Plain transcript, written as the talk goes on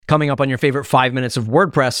Coming up on your favorite 5 minutes of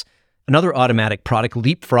WordPress, another Automattic product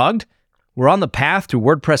leapfrogged. We're on the path to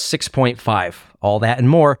WordPress 6.5. All that and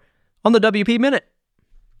more on the WP Minute.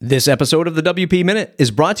 This episode of the WP Minute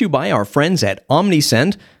is brought to you by our friends at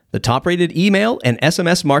Omnisend, the top-rated email and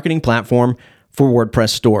SMS marketing platform for WordPress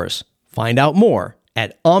stores. Find out more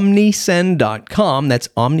at omnisend.com. That's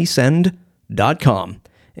omnisend.com.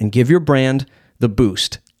 And give your brand the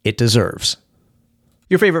boost it deserves.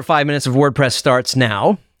 Your favorite 5 minutes of WordPress starts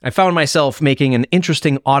now. I found myself making an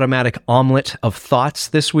interesting Automattic omelet of thoughts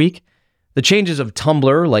this week. The changes of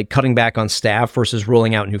Tumblr, like cutting back on staff versus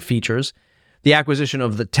rolling out new features. The acquisition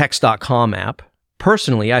of the Text.com app.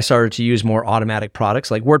 Personally, I started to use more Automattic products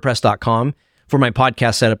like WordPress.com for my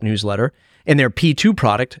podcast setup newsletter, and their P2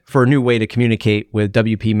 product for a new way to communicate with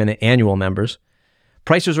WP Minute annual members.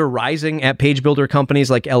 Prices are rising at page builder companies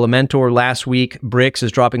like Elementor last week. Bricks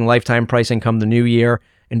is dropping lifetime pricing come the new year,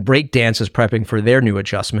 and Breakdance is prepping for their new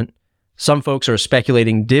adjustment. Some folks are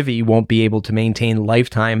speculating Divi won't be able to maintain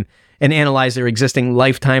lifetime and analyze their existing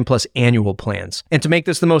lifetime plus annual plans. And to make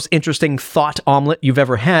this the most interesting thought omelet you've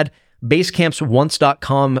ever had, Basecamp's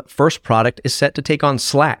Once.com first product is set to take on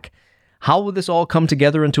Slack. How will this all come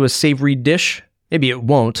together into a savory dish? Maybe it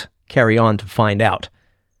won't. Carry on to find out.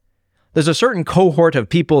 There's a certain cohort of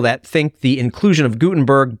people that think the inclusion of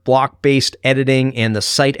Gutenberg, block-based editing, and the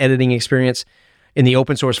site editing experience in the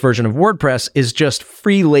open source version of WordPress is just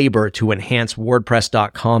free labor to enhance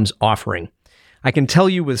WordPress.com's offering. I can tell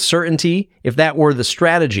you with certainty, if that were the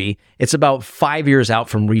strategy, it's about 5 years out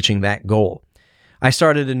from reaching that goal. I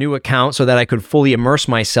started a new account so that I could fully immerse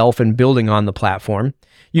myself in building on the platform,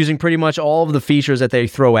 using pretty much all of the features that they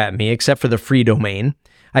throw at me, except for the free domain.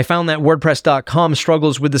 I found that WordPress.com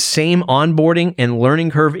struggles with the same onboarding and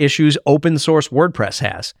learning curve issues open source WordPress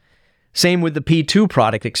has. Same with the P2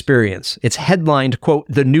 product experience. It's headlined, quote,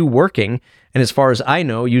 the new working, and as far as I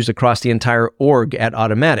know, used across the entire org at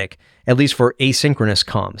Automattic, at least for asynchronous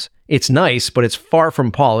comms. It's nice, but it's far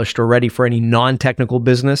from polished or ready for any non-technical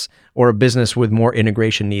business or a business with more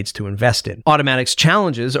integration needs to invest in. Automattic's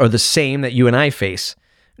challenges are the same that you and I face.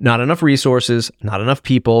 Not enough resources, not enough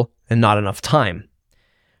people, and not enough time.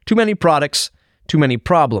 Too many products, too many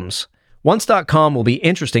problems. Once.com will be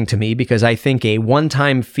interesting to me because I think a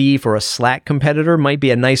one-time fee for a Slack competitor might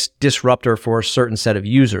be a nice disruptor for a certain set of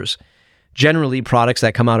users. Generally, products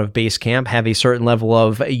that come out of Basecamp have a certain level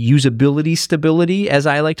of usability stability, as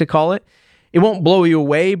I like to call it. It won't blow you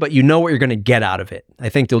away, but you know what you're going to get out of it. I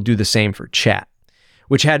think they'll do the same for chat,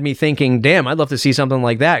 which had me thinking, damn, I'd love to see something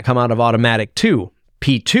like that come out of Automattic too.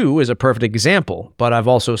 P2 is a perfect example, but I've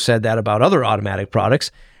also said that about other Automattic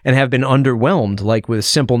products and have been underwhelmed, like with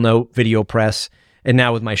Simple Note, VideoPress, and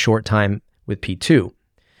now with my short time with P2.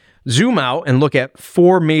 Zoom out and look at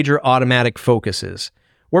 4 major Automattic focuses: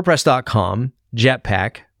 WordPress.com,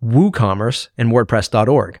 Jetpack, WooCommerce, and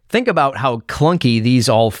WordPress.org. Think about how clunky these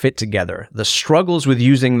all fit together, the struggles with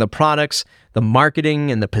using the products, the marketing,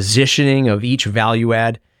 and the positioning of each value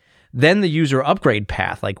add. Then the user upgrade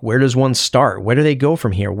path, like where does one start? Where do they go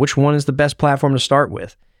from here? Which one is the best platform to start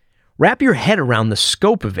with? Wrap your head around the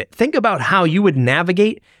scope of it. Think about how you would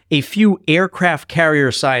navigate a few aircraft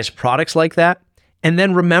carrier-sized products like that, and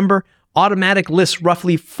then remember, Automattic lists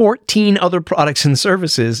roughly 14 other products and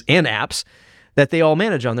services and apps that they all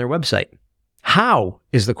manage on their website. How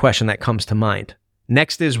is the question that comes to mind.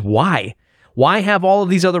 Next is why. Why have all of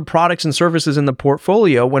these other products and services in the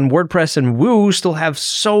portfolio when WordPress and Woo still have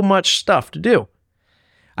so much stuff to do?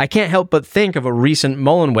 I can't help but think of a recent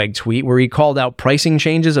Mullenweg tweet where he called out pricing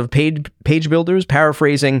changes of page builders,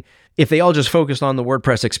 paraphrasing, if they all just focused on the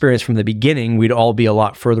WordPress experience from the beginning, we'd all be a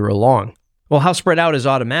lot further along. Well, how spread out is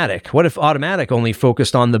Automattic? What if Automattic only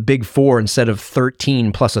focused on the big 4 instead of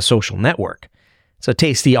 13 plus a social network? It's a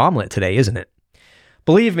tasty omelet today, isn't it?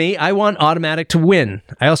 Believe me, I want Automattic to win.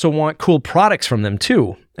 I also want cool products from them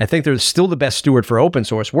too. I think they're still the best steward for open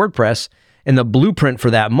source WordPress, and the blueprint for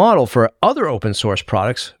that model for other open source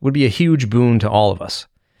products would be a huge boon to all of us.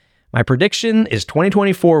 My prediction is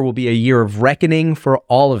 2024 will be a year of reckoning for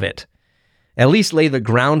all of it. At least lay the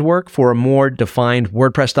groundwork for a more defined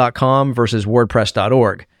WordPress.com versus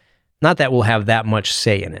WordPress.org. Not that we'll have that much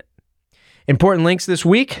say in it. Important links this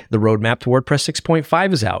week: the roadmap to WordPress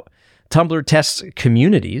 6.5 is out. Tumblr tests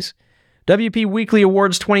communities. WP Weekly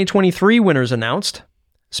Awards 2023 winners announced.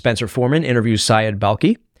 Spencer Foreman interviews Syed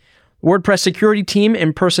Balki. WordPress security team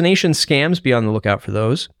impersonation scams, be on the lookout for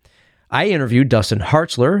those. I interviewed Dustin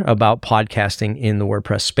Hartzler about podcasting in the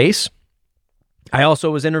WordPress space. I also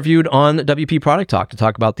was interviewed on WP Product Talk to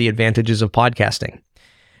talk about the advantages of podcasting.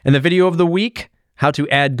 And the video of the week, how to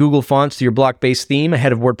add Google fonts to your block-based theme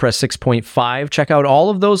ahead of WordPress 6.5. Check out all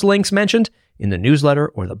of those links mentioned in the newsletter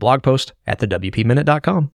or the blog post at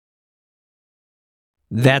thewpminute.com.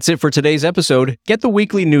 That's it for today's episode. Get the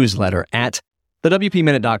weekly newsletter at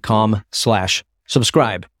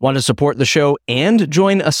thewpminute.com/subscribe. Want to support the show and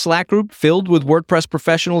join a Slack group filled with WordPress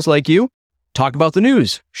professionals like you? Talk about the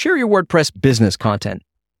news, share your WordPress business content,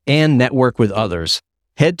 and network with others.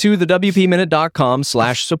 Head to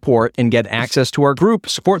thewpminute.com/support and get access to our group.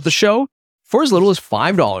 Support the show for as little as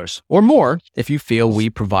 $5 or more if you feel we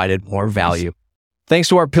provided more value. Thanks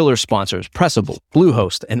to our pillar sponsors, Pressable,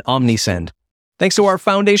 Bluehost, and OmniSend. Thanks to our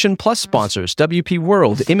Foundation Plus sponsors, WP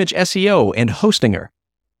World, Image SEO, and Hostinger.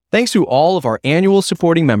 Thanks to all of our annual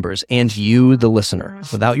supporting members and you, the listener.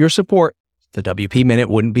 Without your support, the WP Minute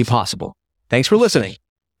wouldn't be possible. Thanks for listening.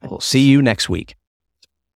 We'll see you next week.